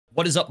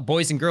What is up,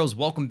 boys and girls?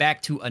 Welcome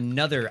back to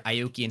another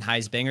Ioki and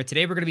Highs banger.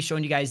 Today, we're going to be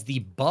showing you guys the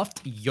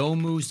buffed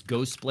Youmuu's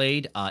Ghost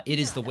Blade. It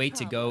is the way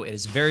to go. It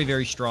is very,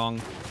 very strong.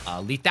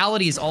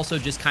 Lethality is also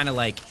just kind of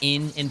like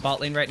in bot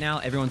lane right now.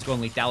 Everyone's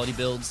going lethality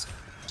builds.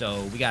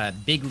 So we got a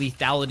big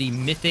lethality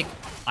mythic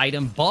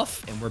item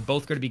buff, and we're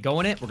both going to be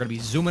going it. We're going to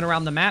be zooming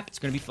around the map. It's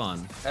going to be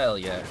fun. Hell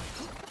yeah.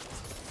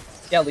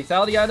 Yeah,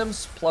 lethality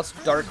items plus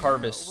Dark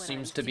Harvest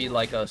seems to be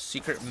like a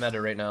secret meta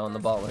right now in the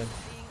bot lane.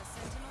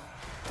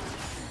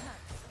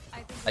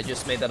 I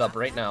just made that up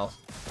right now.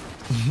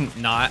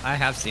 No, I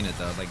have seen it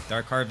though. Like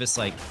Dark Harvest,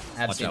 like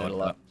I've seen it a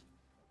lot.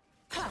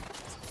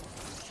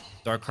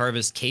 Dark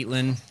Harvest,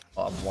 Caitlyn.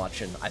 Oh, I'm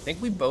watching. I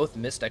think we both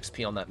missed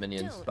XP on that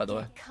minion, by the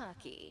way.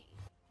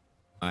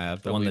 I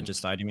have the one that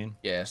just died. You mean?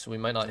 Yeah, so we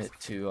might not hit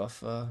 2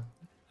 off.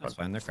 That's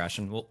fine. They're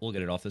crashing. We'll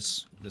get it off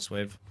this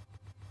wave.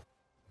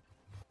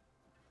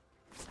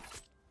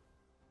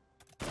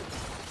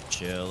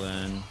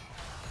 Chilling.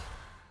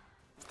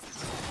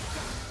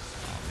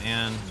 Oh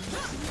man.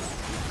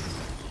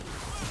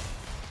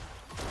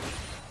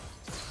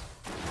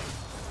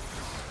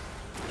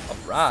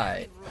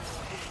 Alright.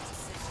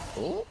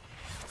 Cool.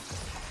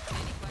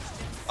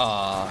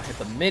 Hit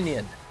the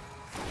minion.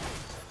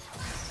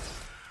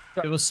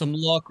 Give us some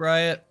luck,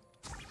 Riot.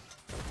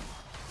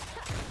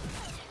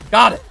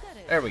 Got it.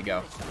 There we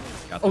go.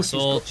 Got the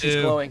soul she's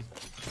glowing.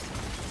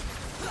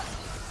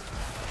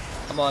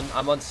 I'm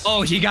on.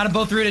 Oh, you got them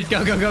both rooted.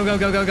 Go, go, go, go,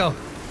 go, go, go.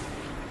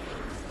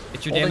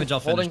 Get your damage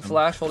off. Holding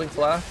flash.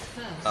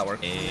 That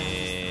worked.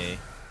 He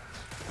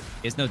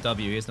has no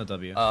W. He has no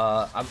W.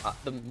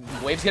 The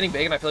wave's getting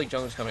big, and I feel like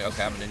jungler's coming.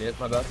 Okay, I'm an idiot.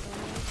 My bad.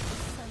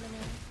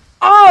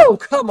 Oh,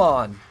 come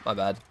on. My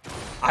bad.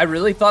 I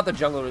really thought the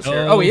jungler was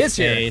here. Oh, he is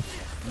here.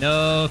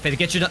 No, Faith.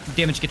 Get your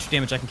damage. Get your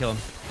damage. I can kill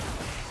him.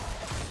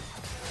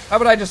 How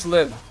about I just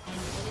live?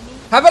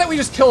 How about we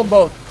just kill them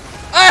both?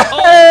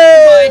 Oh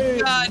my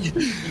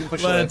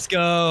god! Let's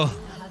go.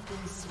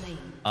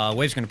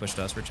 Wave's gonna push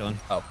to us. We're chilling.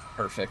 Oh,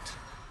 perfect.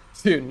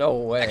 Dude, no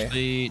way.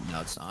 Actually,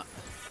 no, it's not.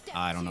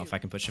 I don't know if I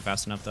can push it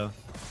fast enough though.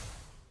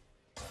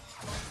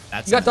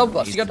 That's you got double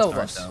buffs. You got double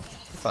buffs.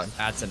 Fine.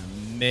 That's an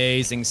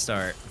amazing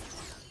start.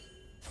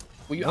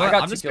 Well, I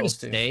got I'm just gonna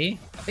stay.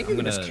 I think you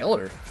can just kill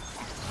her.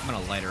 I'm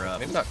gonna light her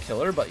up. Maybe not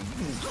kill her, but you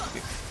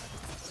can.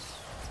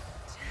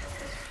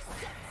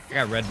 I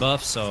got red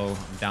buff, so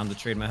I'm down to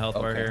trade my health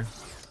bar here.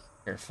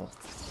 Careful.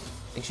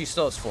 I think she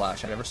still has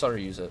flash. I never saw her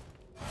use it.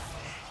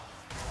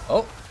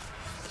 Oh.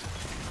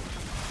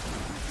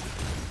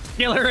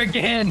 Kill her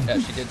again. Yeah,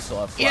 she did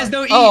still have flash. He has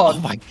no E. Oh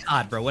my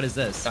god, bro. What is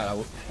this?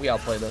 We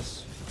outplay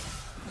this.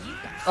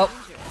 Oh.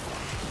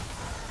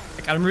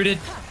 I got him rooted.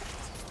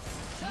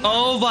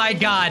 Oh my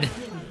god.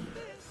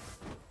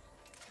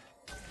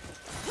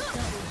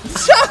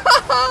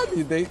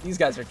 Dude, these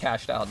guys are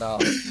cashed out now.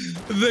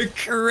 The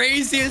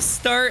craziest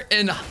start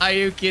in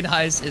Ioki and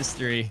High's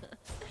history.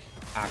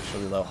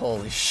 Actually, though,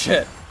 holy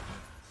shit.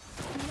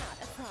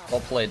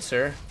 Well played,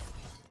 sir.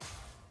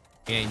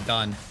 We ain't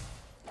done.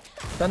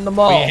 Send them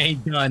all. We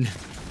ain't done.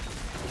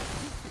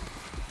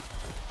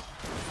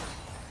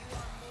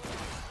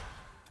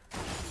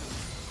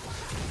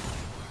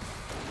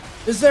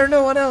 Is there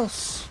no one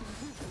else?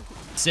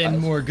 Send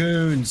more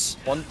goons.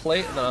 One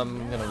plate, and then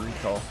I'm gonna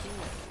recall.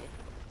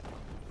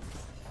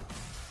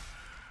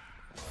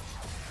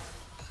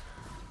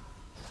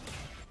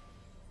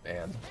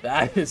 Man,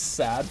 that is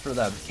sad for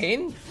them.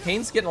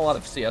 Kane's getting a lot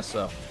of CS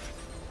though,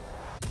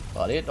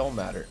 but it don't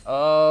matter.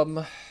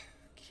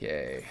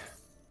 Okay.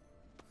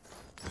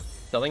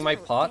 Selling my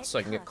pot so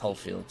I can get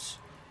Caulfields.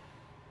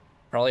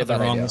 Probably a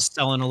bad idea.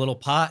 Selling a little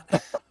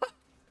pot.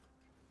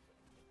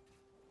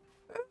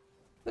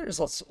 There's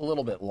a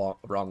little bit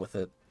wrong with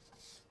it.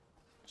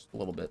 Just a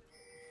little bit.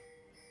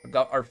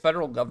 Our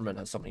federal government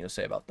has something to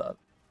say about that.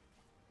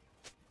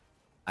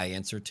 I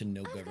answer to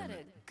no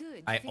government.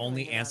 I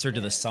only answer to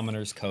the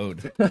summoner's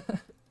code. What's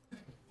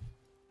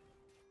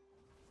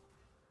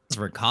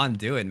Rakan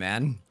doing,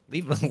 man?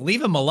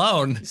 Leave him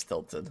alone. He's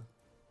tilted.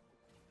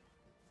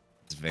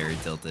 It's very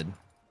tilted.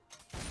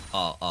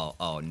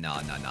 Oh,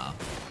 no.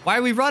 Why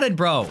are we running,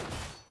 bro?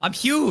 I'm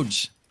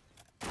huge.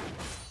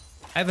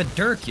 I have a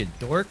dirk, you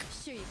dork.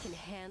 Sure you can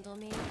handle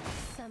me,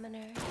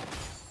 summoner.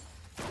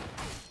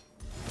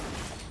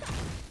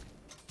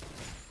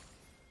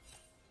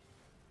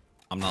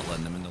 I'm not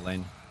letting them in the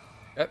lane.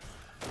 Yep.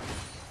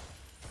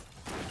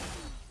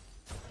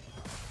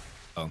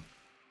 Oh.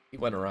 He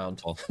went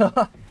around. Oh.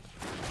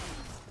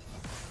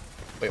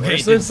 Wait,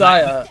 where's the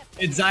Zaya?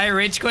 Did Zaya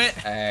rage quit?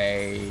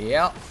 Hey,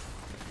 yep.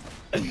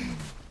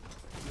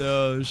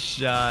 No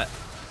shot.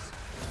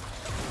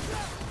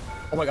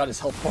 Oh my god, his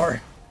health bar.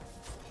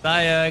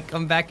 Zaya,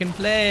 come back and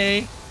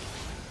play.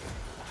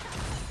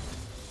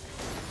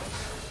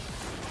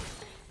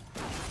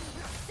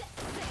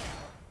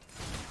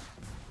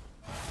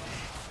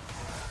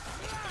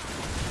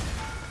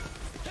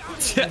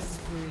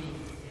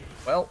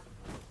 Well.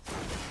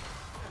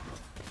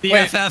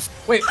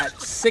 BFF. Wait,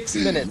 at 6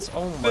 minutes.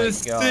 Oh my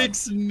god.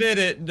 6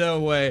 minute, no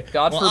way.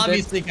 God well, forbid.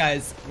 Obviously,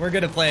 guys, we're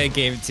gonna play a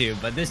game too,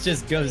 but this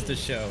just goes to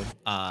show.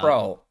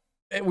 Bro,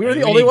 We were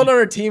the only one on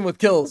our team with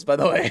kills, by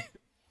the way.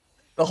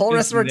 The whole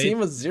rest of our team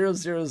was 0,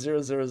 0,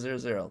 0, 0, 0,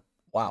 0.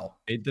 Wow.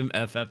 Made them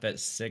FF at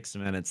 6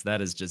 minutes.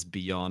 That is just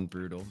beyond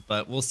brutal.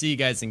 But we'll see you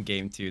guys in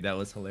game 2. That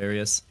was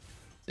hilarious.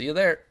 See you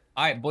there.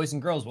 All right, boys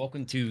and girls,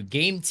 welcome to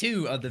game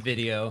 2 of the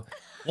video.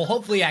 We'll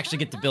hopefully actually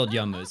get to build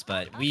Yomus,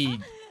 but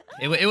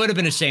it would have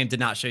been a shame to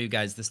not show you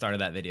guys the start of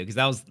that video because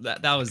that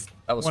was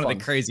one fun. of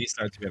the craziest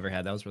starts we ever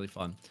had. That was really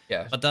fun.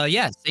 Yeah. But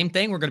yeah, same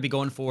thing. We're gonna be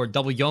going for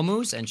double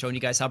Yomus and showing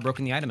you guys how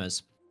broken the item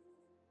is.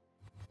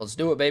 Let's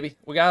do it, baby.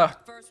 We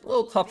got a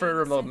little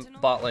tougher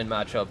bot lane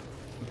matchup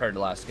compared to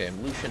last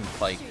game. Lucian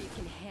Pyke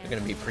are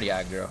gonna be pretty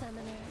aggro.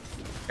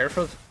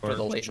 Careful for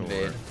the late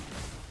invade.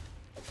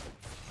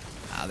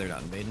 Ah, they're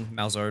not invading.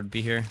 Malzard would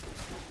be here.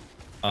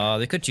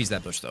 They could cheese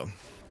that bush though.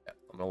 Yeah,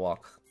 I'm gonna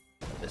walk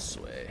this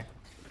way.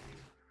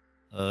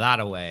 That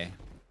away.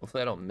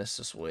 Hopefully I don't miss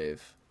this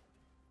wave.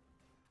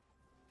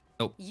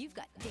 Nope. You've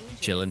got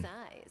Chilling.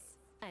 eyes.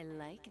 I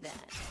like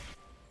that.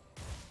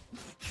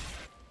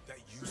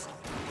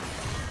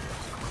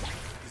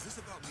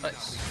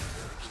 Nice.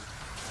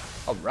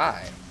 All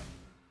right.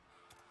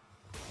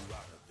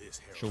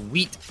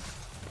 Sweet.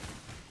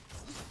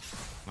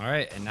 All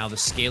right, and now the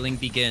scaling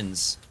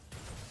begins.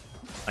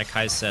 Like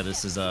Kai said,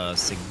 this is a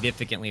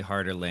significantly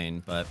harder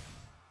lane, but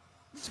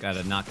just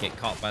gotta not get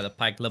caught by the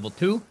Pyke level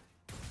 2.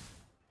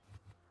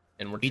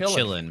 And we're Be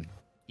chilling.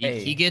 chilling.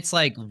 He gets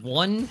like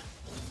one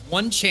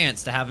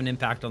chance to have an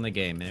impact on the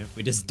game, and if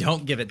we just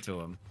don't give it to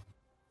him.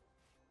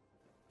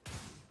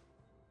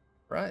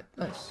 Right.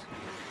 Nice.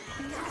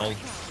 Oh,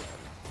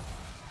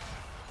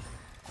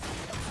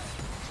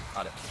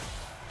 Got it.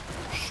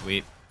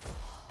 sweet.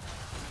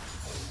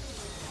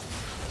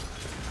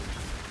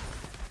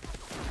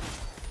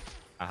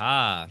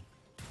 Aha.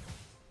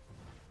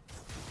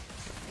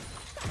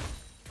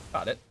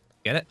 Got it.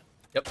 Get it?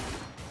 Yep.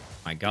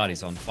 My god,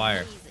 he's on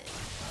fire.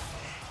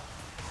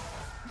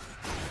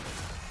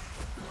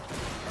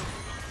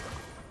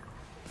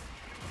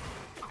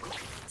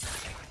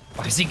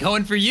 Why is he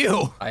going for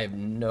you? I have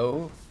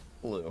no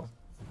clue.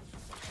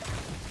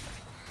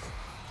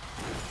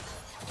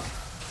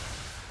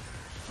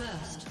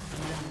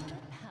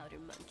 Powder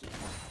monkey.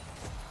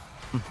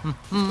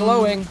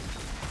 Glowing.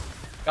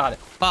 Got it.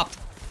 Popped.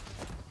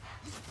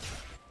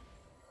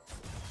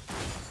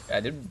 Yeah, I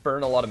did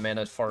burn a lot of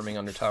mana farming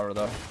under tower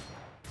though.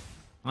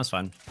 That's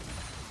fine.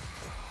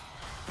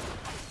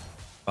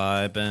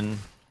 Vibing.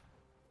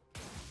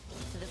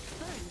 The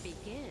fun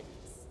begins.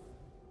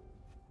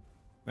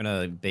 We're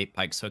gonna bait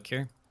Pyke's hook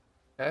here.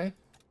 Okay.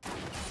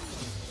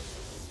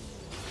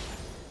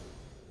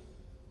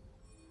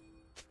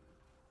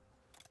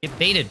 Get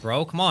baited,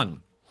 bro. Come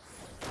on.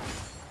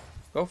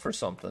 Go for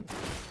something.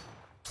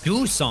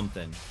 Do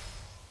something.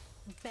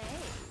 Bang.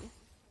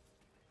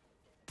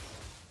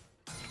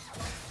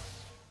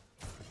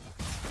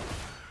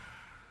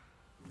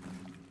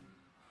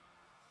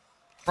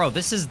 Bro,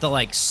 This is the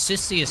like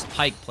sissiest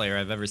Pyke player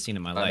I've ever seen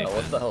in my I life. know,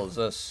 what man. the hell is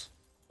this?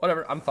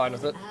 Whatever, I'm fine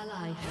with it.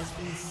 Ally has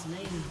been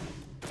slain.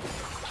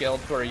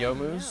 Scaled to our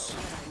Yomus.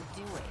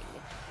 I'm doing.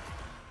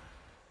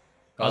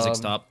 Kha'Zix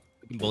stop.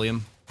 We can bully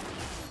him.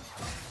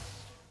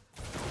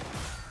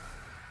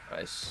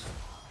 Nice.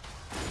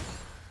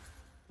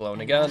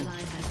 Blown again. Ally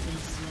has been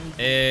slain.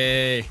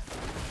 Hey. An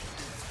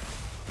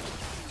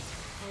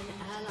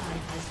ally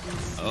has been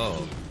slain.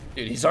 Oh.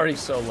 Dude, he's already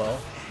so low.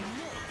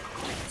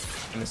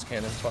 In this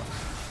cannon spot.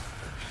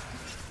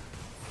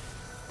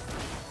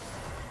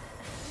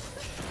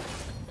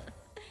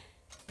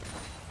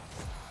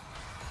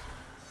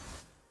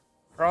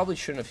 Probably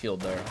shouldn't have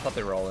healed there. I thought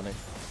they were all in it.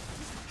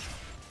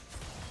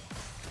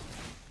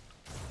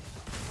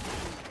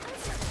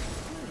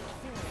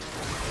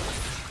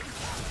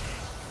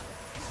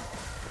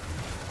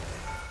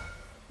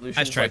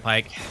 Nice try,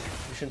 Pyke.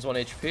 Lucian's 1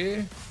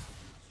 HP.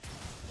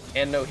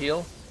 And no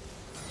heal.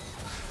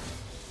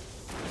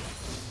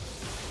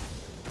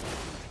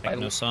 Take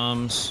no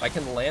sums. I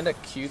can land a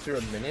Q through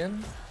a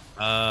minion.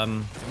 I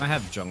might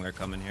have jungler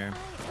coming here.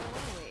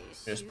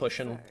 Always Just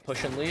shoot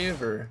push and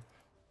leave, or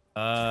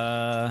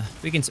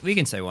We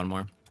can say one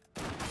more.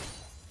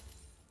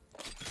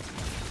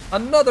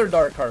 another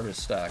Dark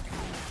Harvest stack. I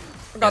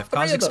Yeah, got if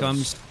 3 of Kha'Zix those.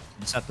 comes,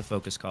 just have to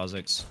focus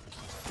Kha'Zix.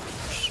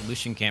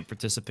 Lucian can't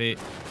participate.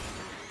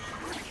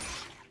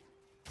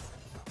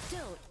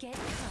 Don't get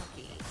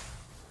cocky.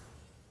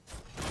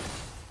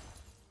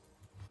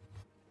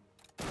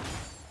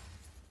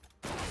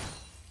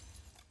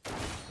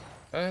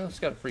 Okay, let's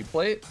get a free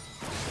plate.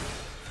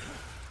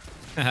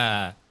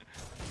 Haha.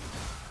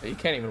 He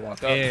can't even walk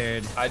up.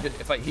 Scared.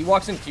 If he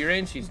walks in Q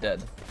range, he's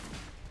dead.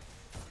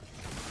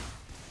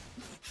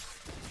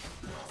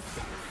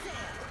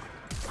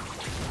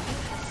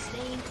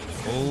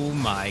 Oh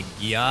my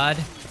god.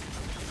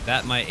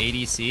 That my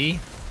ADC?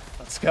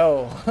 Let's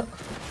go.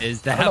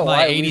 Is don't that know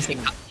my why we ADC?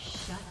 can-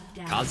 Shut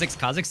down.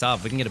 Kha'Zix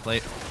off. We can get a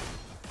plate.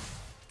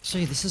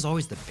 Actually, this is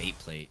always the bait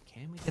plate.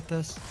 Can we get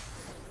this?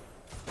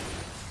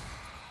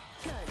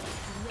 Good.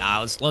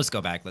 Nah, let's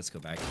go back. Let's go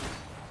back.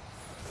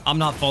 I'm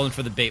not falling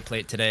for the bait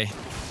plate today.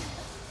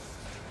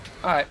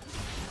 All right.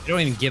 They don't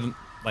even give him.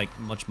 like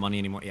much money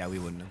anymore. Yeah, we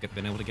wouldn't have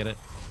been able to get it.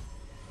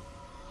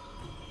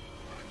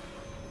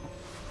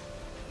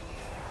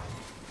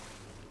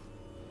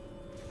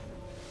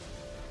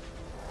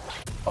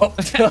 Oh.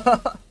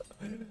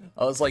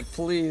 I was like,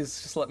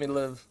 please, just let me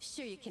live.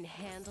 Sure you can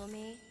handle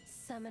me,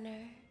 summoner?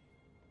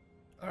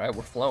 Alright,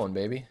 we're flowing,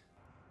 baby.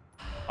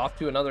 Off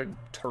to another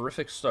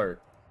terrific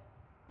start.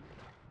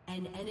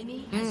 An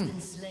enemy has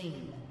been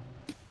slain.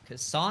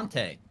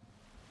 Cassante.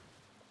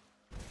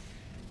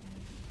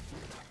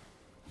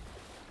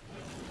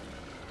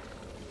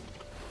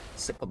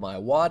 Sip of my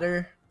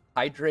water.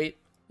 Hydrate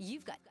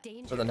You've got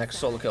danger. for the next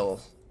solo kill.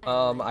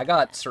 I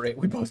got serrated.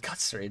 We both got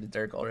serrated,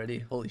 Dirk, already.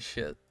 Holy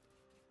shit.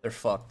 They're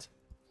fucked.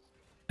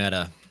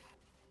 Meta.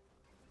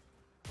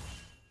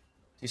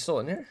 He's still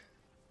in here?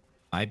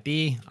 Might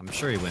be. I'm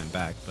sure he went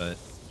back, but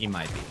he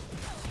might be.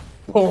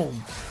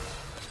 Boom.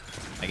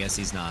 I guess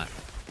he's not.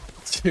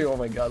 Dude, oh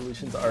my god,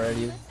 Lucian's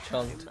already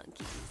chunked.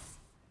 Monkeys.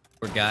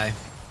 Poor guy.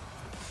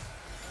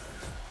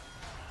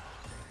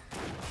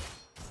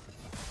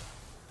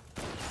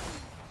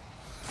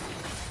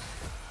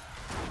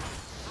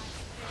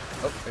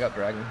 Oh, I got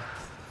Dragon.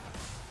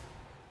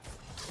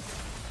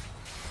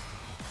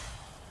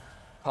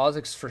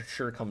 Kha'Zix for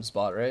sure comes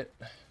spot, right?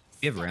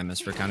 We have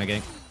Rammus for counter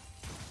gank.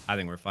 I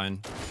think we're fine.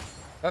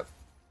 Oh.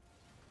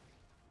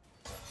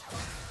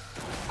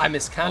 I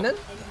miss cannon.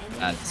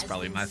 That's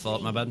probably my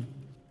fault, my bad.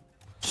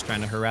 Just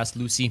trying to harass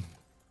Lucy.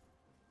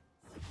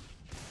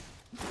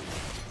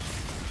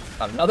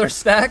 Got another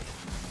stack.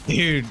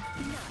 Dude,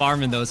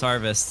 farming those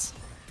harvests.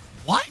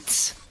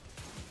 What?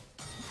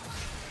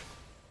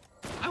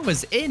 I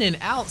was in and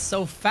out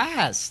so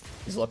fast.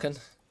 He's looking.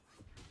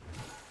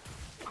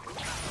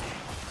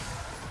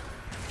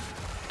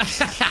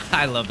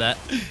 I love that.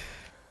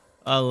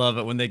 I love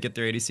it when they get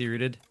their ADC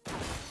rooted. I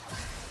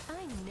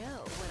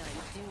know what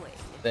I'm doing.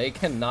 They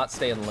cannot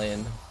stay in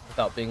lane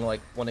without being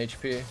like 1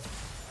 HP.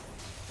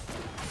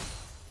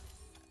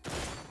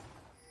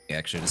 Yeah,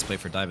 actually, just play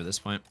for dive at this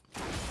point.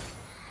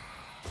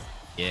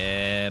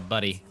 Yeah,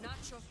 buddy.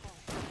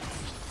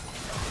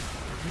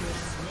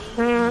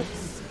 Oh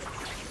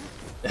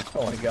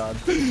my god.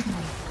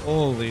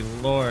 Holy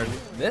lord.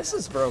 This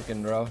is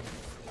broken, bro.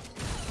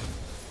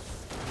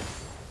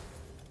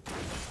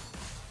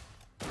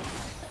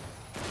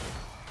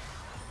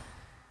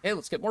 Hey,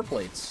 let's get more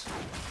plates.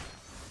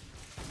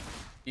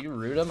 Do you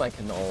root him? I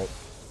can ult.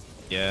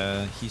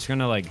 Yeah, he's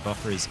gonna like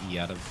buffer his E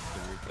out of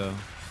the root though.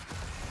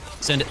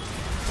 Send it.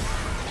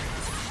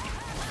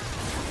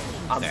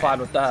 I'm There. fine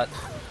with that.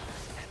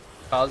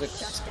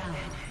 Kha'Zix,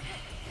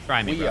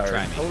 Try me, we bro. are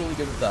Try me. totally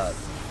good with that.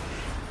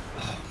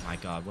 Oh my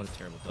god, what a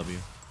terrible W.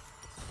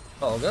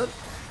 All good.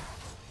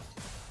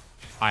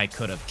 I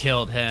could have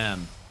killed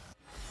him.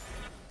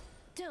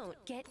 Don't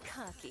get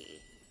cocky.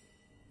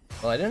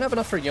 Well, I didn't have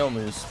enough for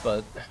Yomu's,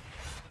 but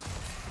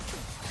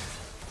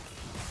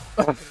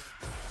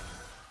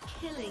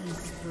Killing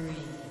spree.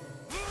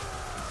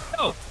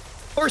 Oh,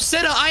 or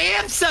Senna, I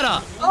am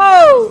Senna.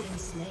 oh, Been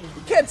slain.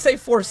 you can't say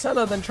for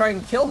Senna then try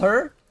and kill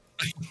her.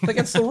 It's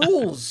against the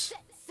rules.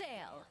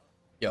 Sail.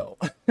 Yo,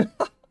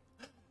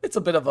 it's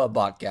a bit of a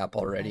bot gap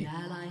already. An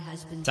ally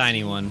has been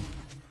Tiny slain. one.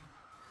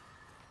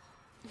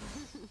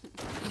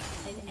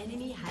 An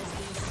enemy has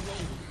been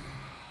slain.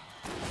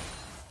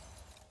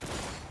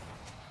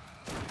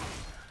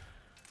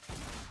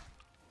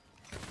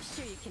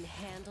 Sure you can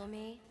handle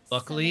me.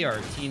 Luckily, our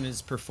team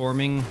is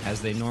performing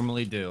as they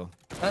normally do.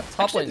 That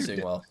top Actually, lane's they're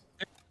doing well.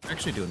 They're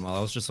actually doing well.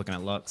 I was just looking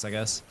at Lux, I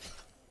guess.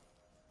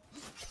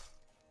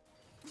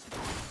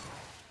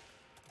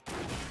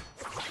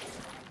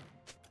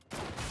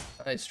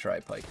 Nice try,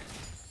 Pike.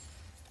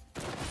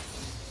 The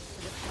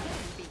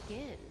fun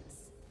begins.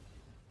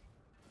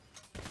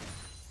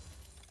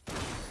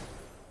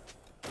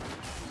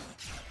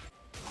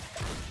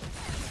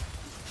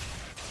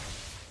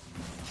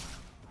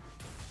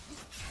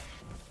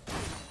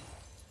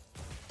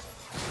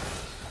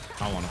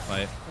 I want to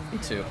fight. Me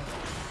too.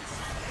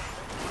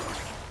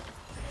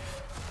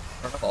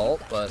 I don't have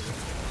ult, but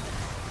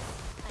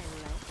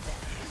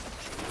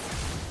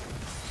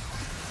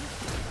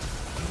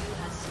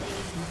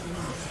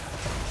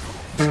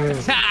I like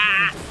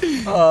that.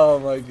 oh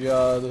my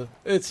god,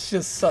 it's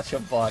just such a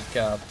bot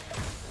cap.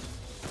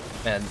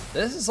 Man,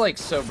 this is like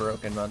so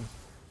broken, man.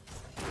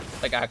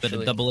 Like Bit of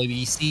actually. double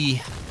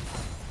ABC.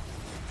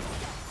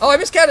 Oh, I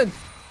missed cannon.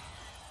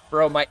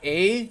 Bro, my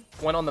A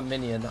went on the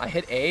minion. I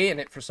hit A and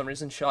it for some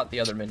reason shot the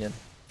other minion.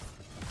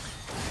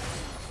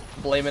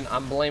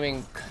 I'm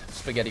blaming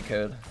spaghetti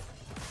code.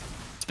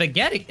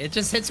 Spaghetti. It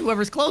just hits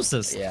whoever's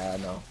closest. Yeah, I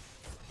know.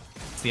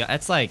 See,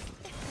 that's like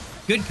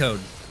good code.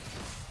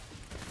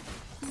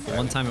 The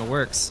one time it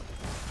works.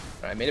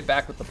 Alright, I made it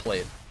back with the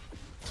plate.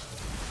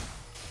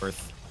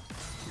 Worth.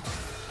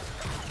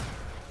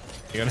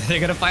 They're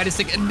gonna fight us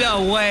again.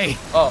 No way.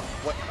 Oh,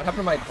 what happened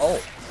to my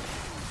ult?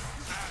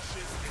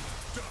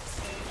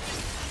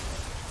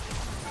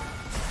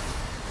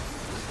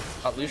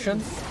 Lucian?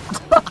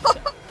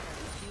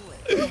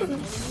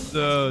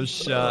 So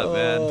shot,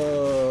 man.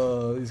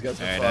 Oh, these guys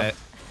are Alright,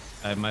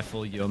 fucked. I have my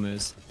full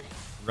Yomus.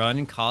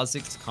 Run,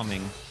 Kha'Zix's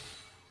coming.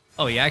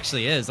 Oh, he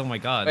actually is. Oh my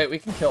god. Wait, we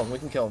can kill him. We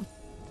can kill him.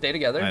 Stay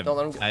together. Don't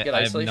let him get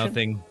isolation. I have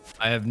nothing.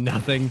 I have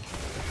nothing.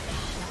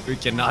 We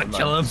cannot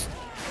kill him.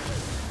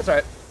 That's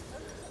alright.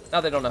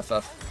 Now they don't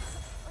FF.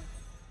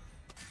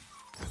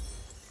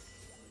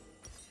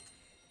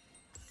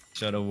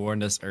 Should have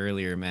warned us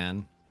earlier,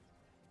 man.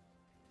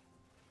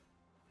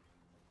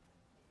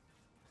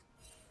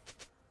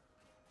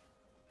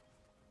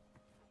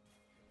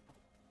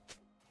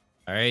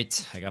 All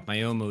right, I got my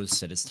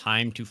Yomus. It is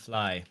time to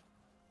fly.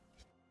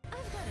 I've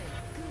got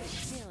a good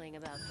feeling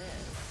about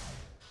this.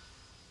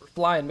 We're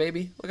flying,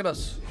 baby. Look at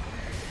us.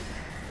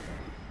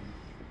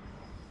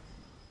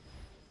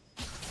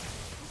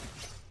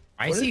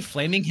 Why is he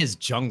flaming his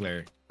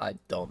jungler? I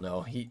don't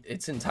know.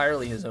 It's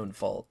entirely his own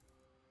fault.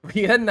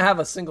 He didn't have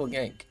a single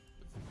gank.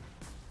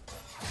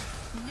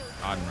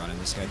 I'm running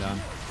this guy down.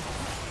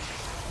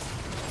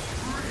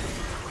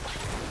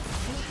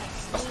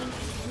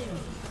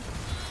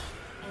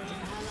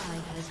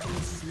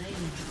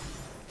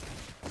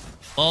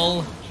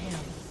 Full.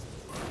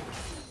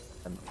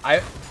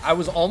 I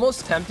was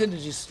almost tempted to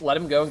just let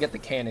him go and get the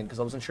cannon because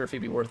I wasn't sure if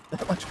he'd be worth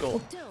that much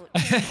gold.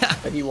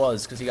 But he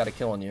was because he got a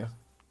kill on you.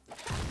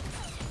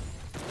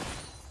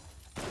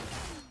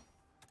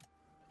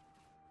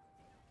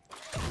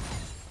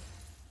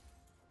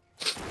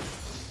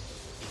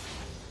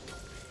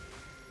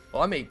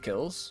 Well, I'm 8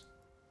 kills.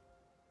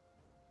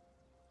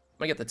 I'm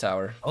gonna get the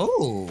tower.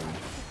 Oh.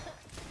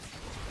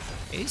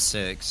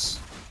 A6.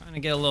 Trying to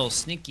get a little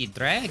sneaky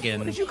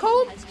dragon. What did you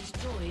call him?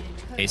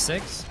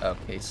 A6? Oh,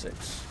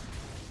 K6.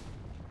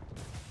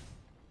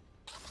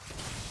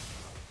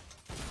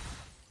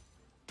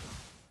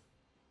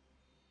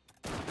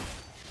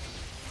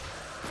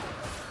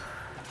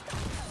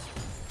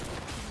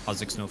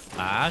 Kha'Zix no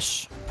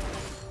flash. Sure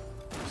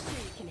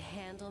you can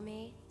handle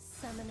me,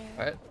 summoner.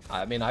 Alright.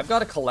 I mean, I've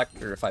got a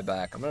collector if I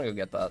back. I'm gonna go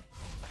get that.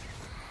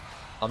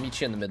 I'll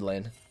meet you in the mid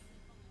lane.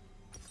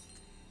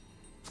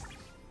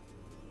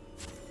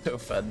 So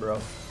fed,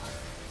 bro.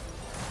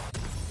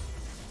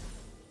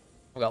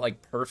 I got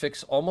like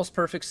perfect, almost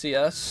perfect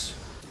CS.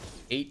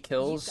 8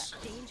 kills.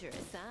 Dangerous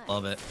eyes.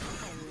 Love it.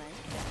 I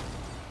like that.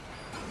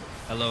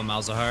 Hello,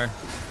 Malzahar.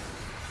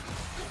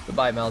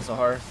 Goodbye,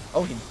 Malzahar.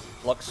 Oh, he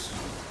looks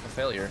a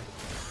failure.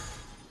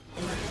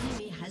 An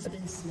enemy has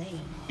been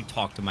slain. You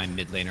talk to my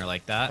mid laner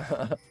like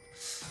that.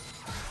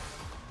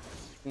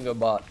 You can go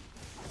bot.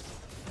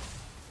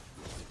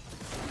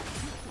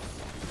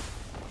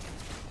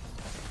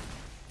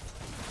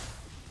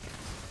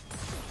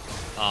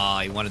 Oh,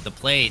 he wanted the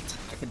plate.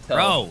 I can tell.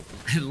 Bro,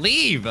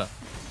 leave!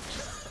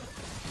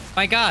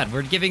 My god,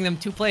 we're giving them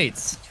 2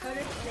 plates.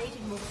 Turret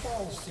plating will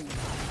fall soon.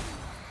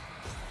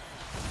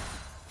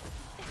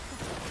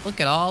 Look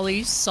at all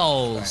these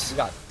souls. Alright, we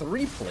got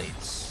 3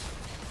 plates.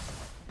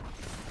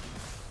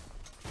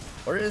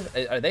 Where is?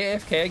 Are they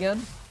AFK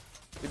again?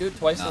 We do it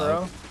twice in a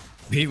row.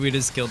 We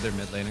just killed their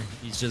mid laner.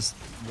 He's just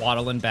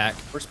waddling back.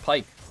 Where's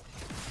Pike?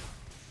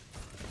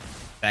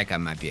 That guy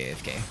might be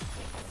AFK.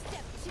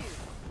 Step 2.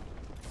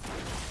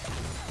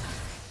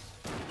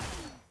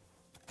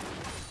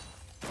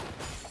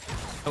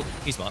 Oh,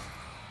 he's bot.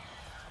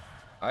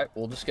 Alright,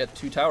 we'll just get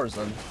 2 towers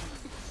then.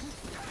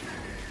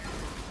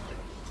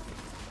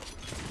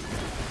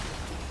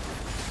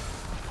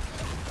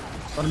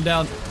 Run him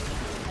down.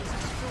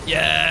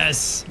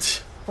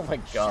 Yes! Oh my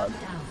god.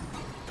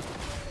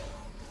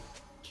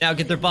 Now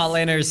get their bot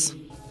laners.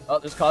 Oh,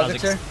 there's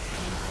Kha'Zix here.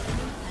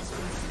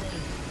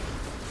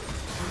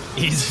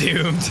 He's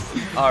doomed.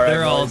 Alright,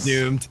 They're all boys.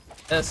 doomed.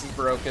 This is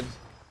broken.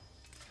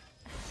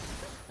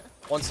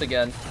 Once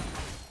again,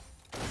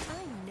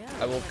 I know.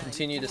 I will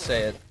continue to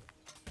say it.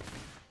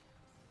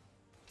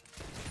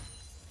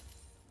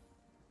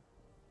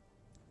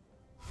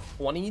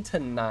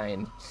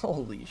 $20-9.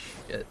 Holy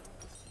shit.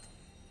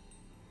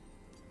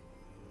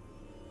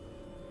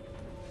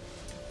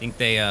 Think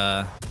they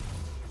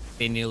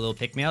need a little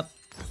pick me up.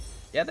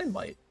 Yeah, they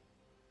might.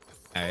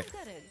 All right, I've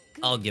got a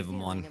good I'll give him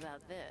feeling one.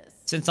 about this.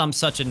 Since I'm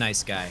such a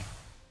nice guy.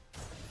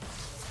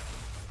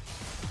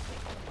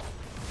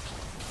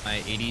 My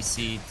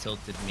ADC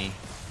tilted me.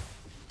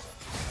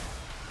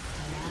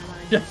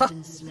 An ally has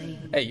been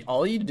slain. Hey,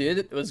 all you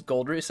did was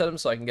gold reset him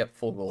so I can get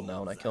full gold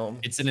now when I kill him.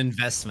 It's an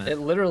investment. It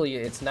literally,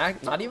 it's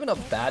not even a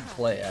bad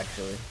play,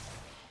 actually.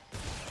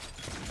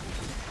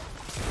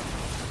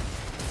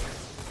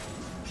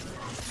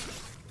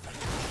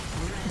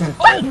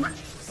 Oh!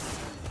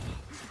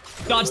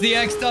 Dodge the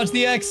X, dodge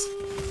the X.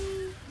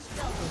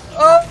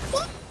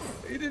 Oh!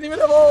 He didn't even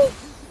have ult!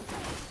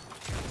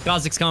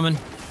 Kha'Zix coming.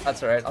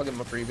 That's alright, I'll give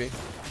him a freebie.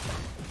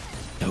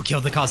 No, kill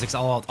the Kha'Zix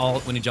all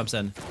when he jumps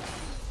in.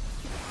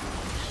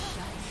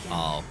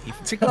 Oh, he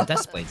freaking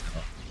Death Blades.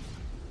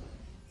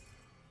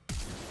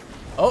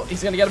 Oh,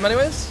 he's gonna get him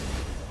anyways?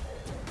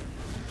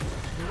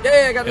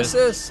 Yay, I got an Good.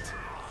 assist!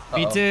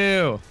 Me Uh-oh.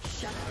 too.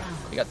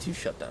 We got 2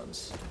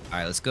 shutdowns. All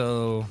right, let's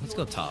go. Let's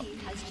go top.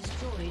 Has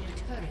destroyed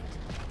a turret.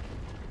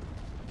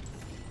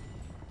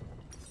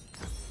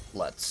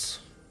 Let's.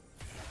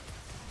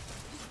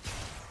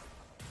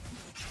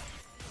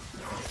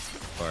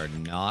 are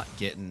not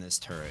getting this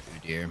turret,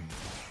 Udyr.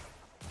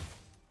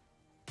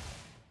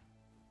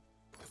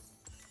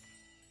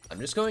 I'm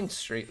just going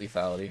straight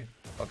lethality.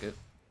 Fuck it.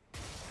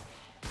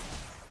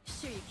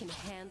 Sure you can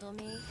handle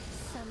me,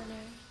 summoner?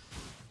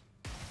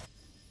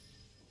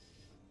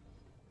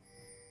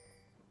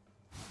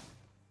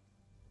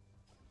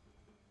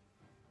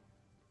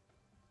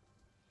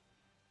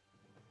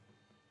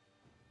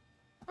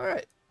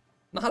 Alright.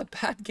 Not a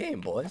bad game,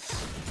 boys.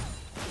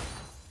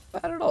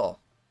 Bad at all.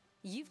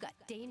 You've got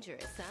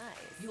dangerous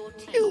eyes. Your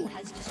team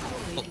has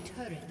destroyed a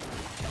turret.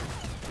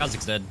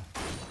 Kha'Zix's dead.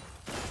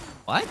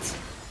 What?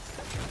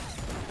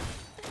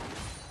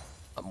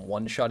 I'm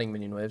one-shotting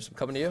minion waves. I'm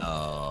coming to you.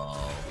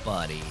 Oh,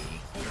 buddy.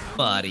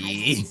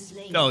 Buddy.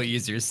 Don't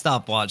use your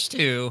stopwatch,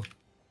 too.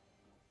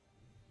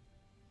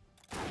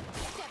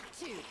 Step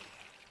 2.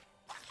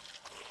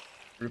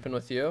 Grouping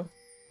with you.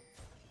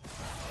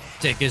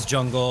 Take his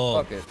jungle.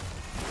 Fuck it.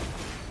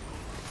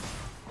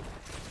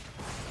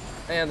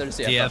 And there's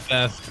the FF.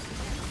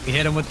 DFF. We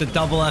hit him with the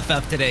double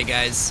FF today,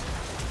 guys.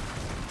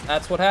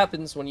 That's what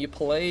happens when you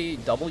play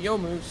double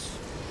Yomus.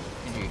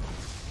 GG.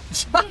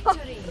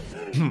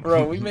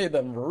 Bro, we made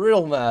them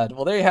real mad.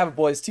 Well, there you have it,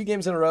 boys. 2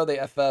 games in a row, they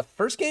FF.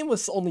 First game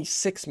was only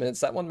 6 minutes.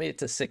 That one made it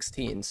to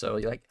 16. So,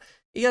 you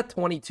got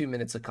 22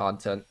 minutes of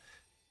content.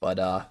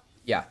 But,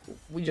 yeah,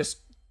 we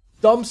just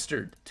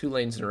dumpstered 2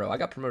 lanes in a row. I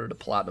got promoted to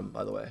platinum,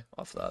 by the way,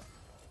 off that.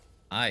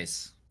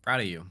 Nice. Proud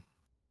of you.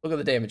 Look at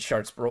the damage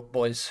charts,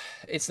 boys.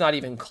 It's not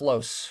even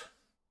close.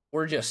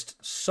 We're just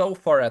so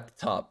far at the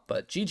top.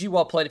 But GG,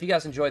 well played. If you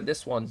guys enjoyed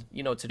this one,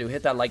 you know what to do.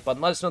 Hit that like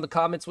button. Let us know in the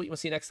comments what you want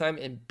to see next time.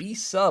 And be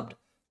subbed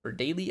for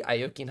daily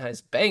Iokian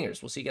Highs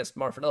bangers. We'll see you guys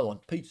tomorrow for another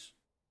one. Peace.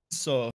 So.